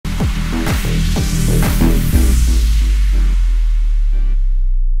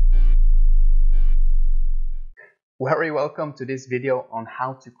Very welcome to this video on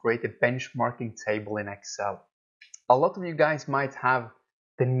how to create a benchmarking table in Excel. A lot of you guys might have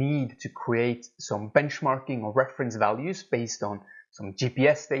the need to create some benchmarking or reference values based on some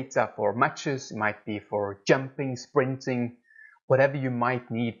GPS data for matches. It might be for jumping, sprinting, whatever you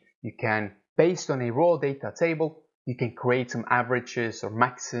might need. You can, based on a raw data table, you can create some averages or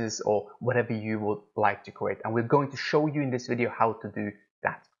maxes or whatever you would like to create. And we're going to show you in this video how to do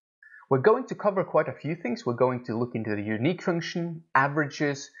that. We're going to cover quite a few things. We're going to look into the unique function,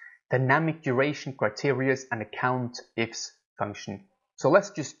 averages, dynamic duration criteria, and a count ifs function. So let's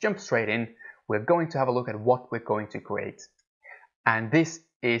just jump straight in. We're going to have a look at what we're going to create. And this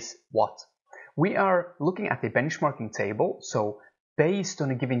is what? We are looking at a benchmarking table. So based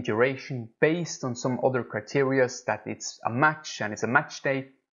on a given duration, based on some other criteria that it's a match and it's a match day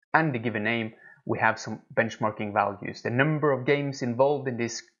and the given name, we have some benchmarking values. The number of games involved in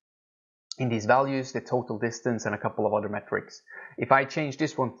these values, the total distance, and a couple of other metrics. If I change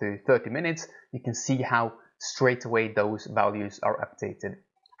this one to 30 minutes, you can see how straight away those values are updated.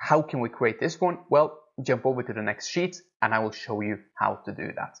 How can we create this one? Well, jump over to the next sheet and I will show you how to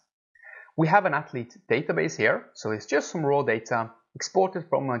do that. We have an athlete database here, so it's just some raw data exported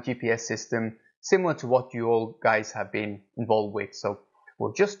from a GPS system, similar to what you all guys have been involved with. So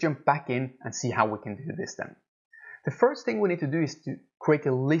we'll just jump back in and see how we can do this then. The first thing we need to do is to create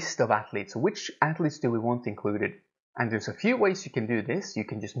a list of athletes. So which athletes do we want included? And there's a few ways you can do this. You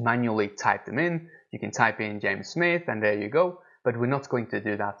can just manually type them in. You can type in James Smith and there you go. But we're not going to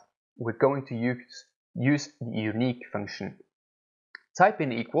do that. We're going to use the unique function. Type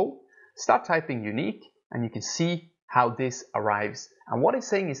in equal, start typing unique, and you can see how this arrives. And what it's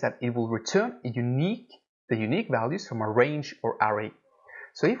saying is that it will return the unique values from a range or array.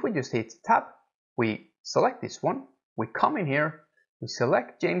 So if we just hit tab, we select this one, we come in here, we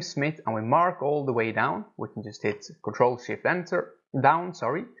select James Smith and we mark all the way down. We can just hit Control Shift Enter down,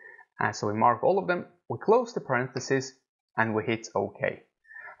 sorry. And so we mark all of them, we close the parentheses and we hit OK.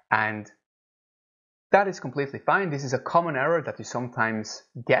 And that is completely fine. This is a common error that you sometimes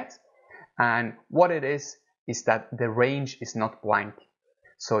get. And what it is that the range is not blank.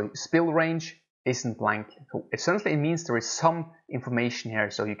 So spill range isn't blank. So essentially it means there is some information here.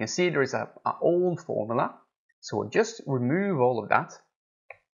 So you can see there is an old formula. So we'll just remove all of that.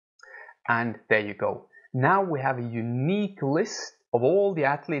 And there you go. Now we have a unique list of all the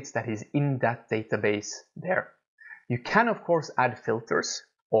athletes that is in that database there. You can of course add filters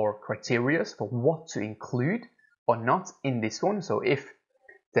or criteria for what to include or not in this one. So if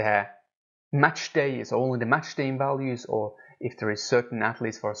the match day is only the match day values, or if there is certain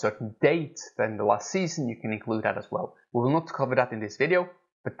athletes for a certain date than the last season, you can include that as well. We will not cover that in this video,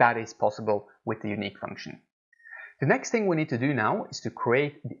 but that is possible with the unique function. The next thing we need to do now is to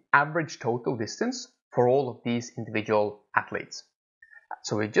create the average total distance for all of these individual athletes.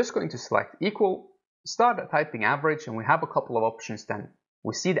 So we're just going to select equal, start typing average, and we have a couple of options then.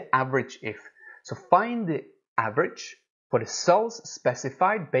 We see the average if. So find the average for the cells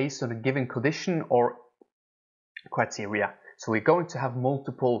specified based on a given condition or criteria. So we're going to have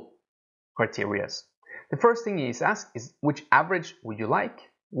multiple criteria. The first thing is ask is which average would you like?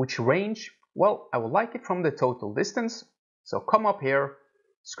 Which range? Well, I would like it from the total distance. So come up here,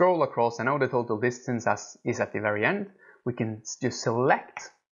 scroll across. I know the total distance is at the very end. We can just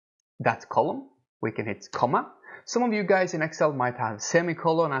select that column. We can hit comma. Some of you guys in Excel might have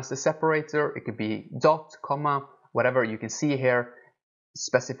semicolon as the separator. It could be dot, comma, whatever. You can see here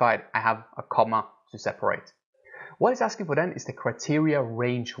specified I have a comma to separate. What it's asking for then is the criteria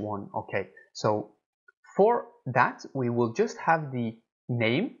range 1. Okay, so for that we will just have the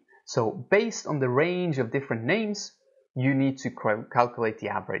name. So based on the range of different names, you need to calculate the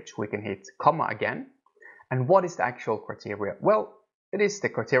average. We can hit comma again. And what is the actual criteria? Well, it is the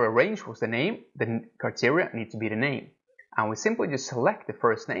criteria range was the name. The criteria need to be the name. And we simply just select the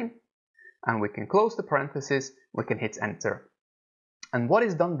first name and we can close the parentheses. We can hit enter. And what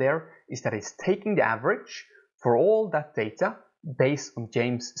is done there is that it's taking the average for all that data based on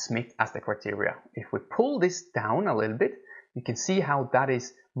James Smith as the criteria. If we pull this down a little bit, you can see how that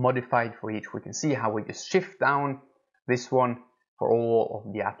is modified for each. We can see how we just shift down this one for all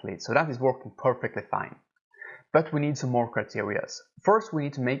of the athletes. So that is working perfectly fine. But we need some more criteria. First, we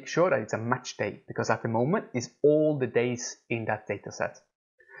need to make sure that it's a match day, because at the moment it's all the days in that data set.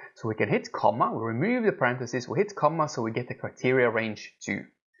 So we can hit comma, we remove the parentheses, we hit comma, so we get the criteria range 2.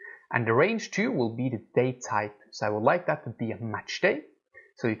 And the range 2 will be the date type. So I would like that to be a match day.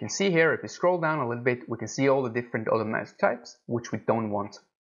 So you can see here, if we scroll down a little bit, we can see all the different other match types, which we don't want.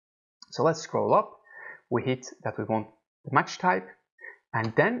 So let's scroll up. We hit that we want the match type,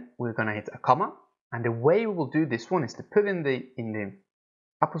 and then we're gonna hit a comma. And the way we will do this one is to put in the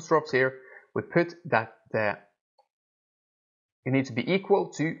apostrophes here, we put that it needs to be equal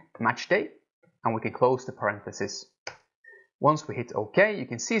to match day, and we can close the parenthesis. Once we hit OK, you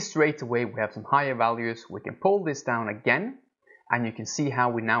can see straight away we have some higher values. We can pull this down again, and you can see how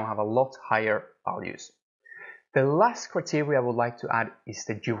we now have a lot higher values. The last criteria I would like to add is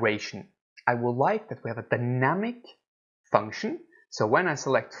the duration. I would like that we have a dynamic function. So when I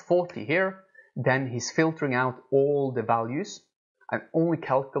select 40 here, then he's filtering out all the values and only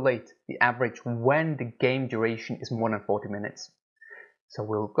calculate the average when the game duration is more than 40 minutes. So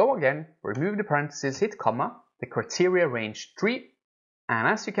we'll go again, remove the parentheses, hit comma, the criteria range 3, and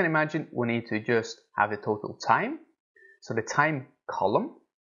as you can imagine, we need to just have the total time. So the time column,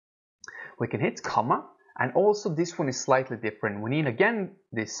 we can hit comma, and also this one is slightly different. We need again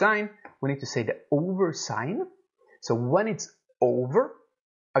this sign, we need to say the over sign. So when it's over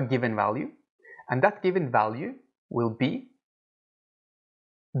a given value, and that given value will be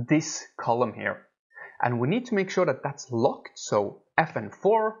this column here. And we need to make sure that that's locked, so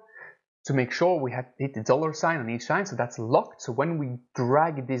FN4, to make sure we have hit the dollar sign on each line, so that's locked. So when we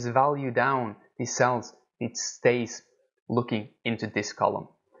drag this value down, these cells, it stays looking into this column.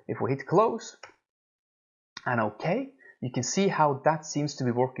 If we hit close and OK, you can see how that seems to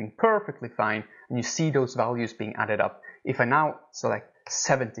be working perfectly fine, and you see those values being added up. If I now select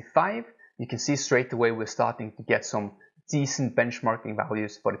 75, you can see straight away we're starting to get some decent benchmarking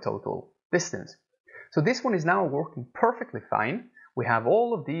values for the total distance. So this one is now working perfectly fine. We have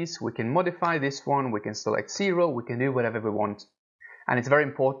all of these, we can modify this one, we can select 0, we can do whatever we want. And it's very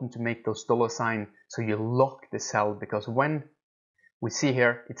important to make those dollar sign so you lock the cell, because when we see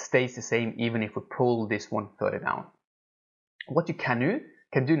here, it stays the same even if we pull this one further down. What you can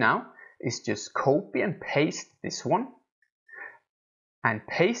do now is just copy and paste this one and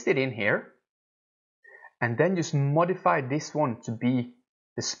paste it in here, and then just modify this one to be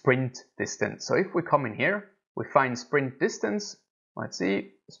the sprint distance. So if we come in here, we find sprint distance. Let's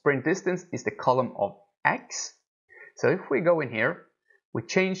see, sprint distance is the column of X. So if we go in here, we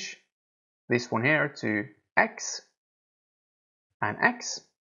change this one here to X and X,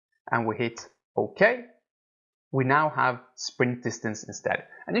 and we hit OK. We now have sprint distance instead.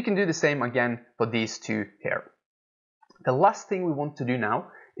 And you can do the same again for these two here. The last thing we want to do now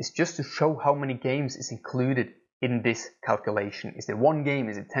is just to show how many games is included in this calculation. Is it 1 game?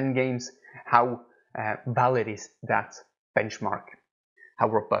 Is it 10 games? How valid is that benchmark? How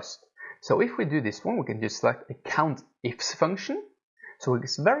robust? So if we do this one, we can just select a count ifs function. So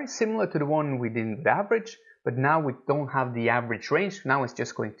it's very similar to the one we did with average, but now we don't have the average range. Now it's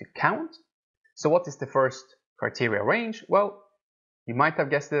just going to count. So what is the first criteria range? Well, you might have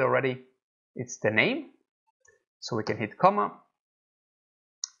guessed it already. It's the name. So we can hit comma.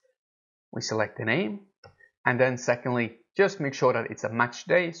 We select the name. And then secondly, just make sure that it's a match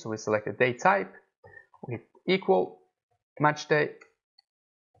day. So we select the day type. We hit equal match day.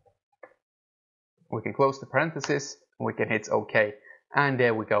 We can close the parenthesis. We can hit OK. And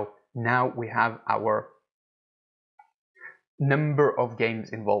there we go. Now we have our number of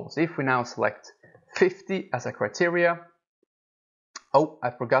games involved. So if we now select 50 as a criteria. Oh, I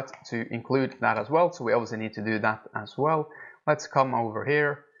forgot to include that as well. So we obviously need to do that as well. Let's come over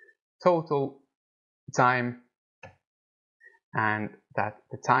here. Total time, and that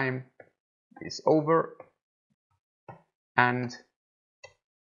the time is over and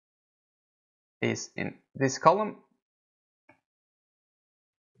is in this column.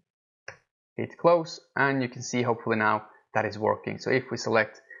 Hit close, and you can see hopefully now that is working. So if we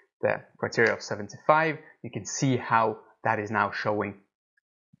select the criteria of 75, you can see how that is now showing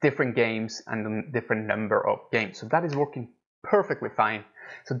different games and a different number of games. So that is working perfectly fine.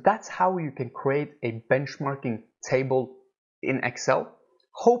 So that's how you can create a benchmarking table in Excel.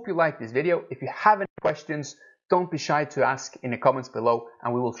 Hope you like this video. If you have any questions, don't be shy to ask in the comments below,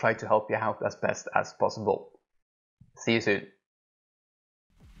 and we will try to help you out as best as possible. See you soon.